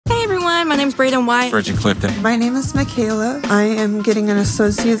my name's Braden White. Reggie Clifton. My name is Michaela. I am getting an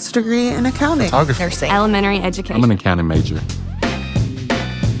associate's degree in accounting. Nursing. Elementary education. I'm an accounting major.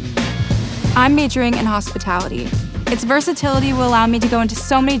 I'm majoring in hospitality. Its versatility will allow me to go into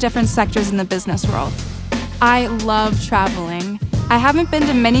so many different sectors in the business world. I love traveling. I haven't been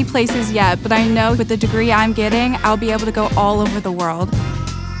to many places yet, but I know with the degree I'm getting, I'll be able to go all over the world.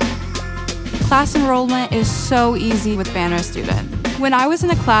 Class enrollment is so easy with Banner Student. When I was in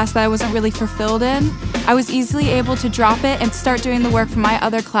a class that I wasn't really fulfilled in, I was easily able to drop it and start doing the work for my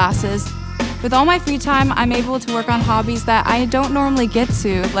other classes. With all my free time, I'm able to work on hobbies that I don't normally get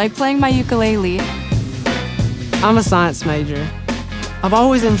to, like playing my ukulele. I'm a science major. I've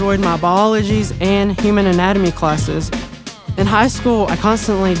always enjoyed my biologies and human anatomy classes. In high school, I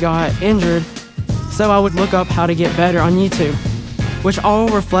constantly got injured, so I would look up how to get better on YouTube, which all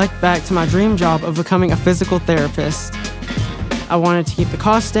reflect back to my dream job of becoming a physical therapist. I wanted to keep the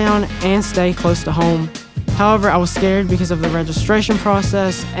costs down and stay close to home. However, I was scared because of the registration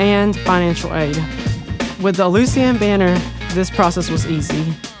process and financial aid. With the Ellucian banner, this process was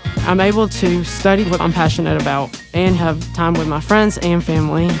easy. I'm able to study what I'm passionate about and have time with my friends and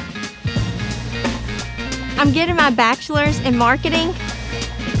family. I'm getting my bachelor's in marketing,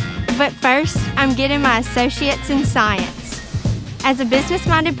 but first, I'm getting my associate's in science. As a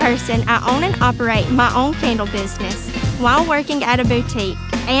business-minded person, I own and operate my own candle business while working at a boutique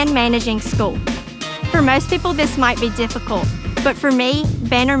and managing school. For most people, this might be difficult, but for me,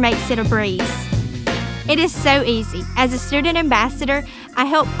 Banner makes it a breeze. It is so easy. As a student ambassador, I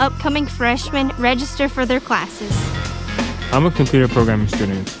help upcoming freshmen register for their classes. I'm a computer programming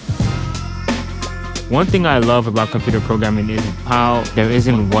student. One thing I love about computer programming is how there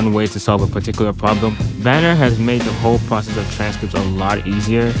isn't one way to solve a particular problem. Banner has made the whole process of transcripts a lot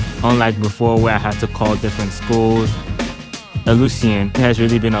easier, unlike before where I had to call different schools. Ellucian has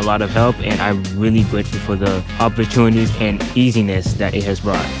really been a lot of help, and I'm really grateful for the opportunities and easiness that it has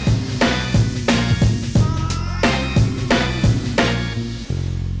brought.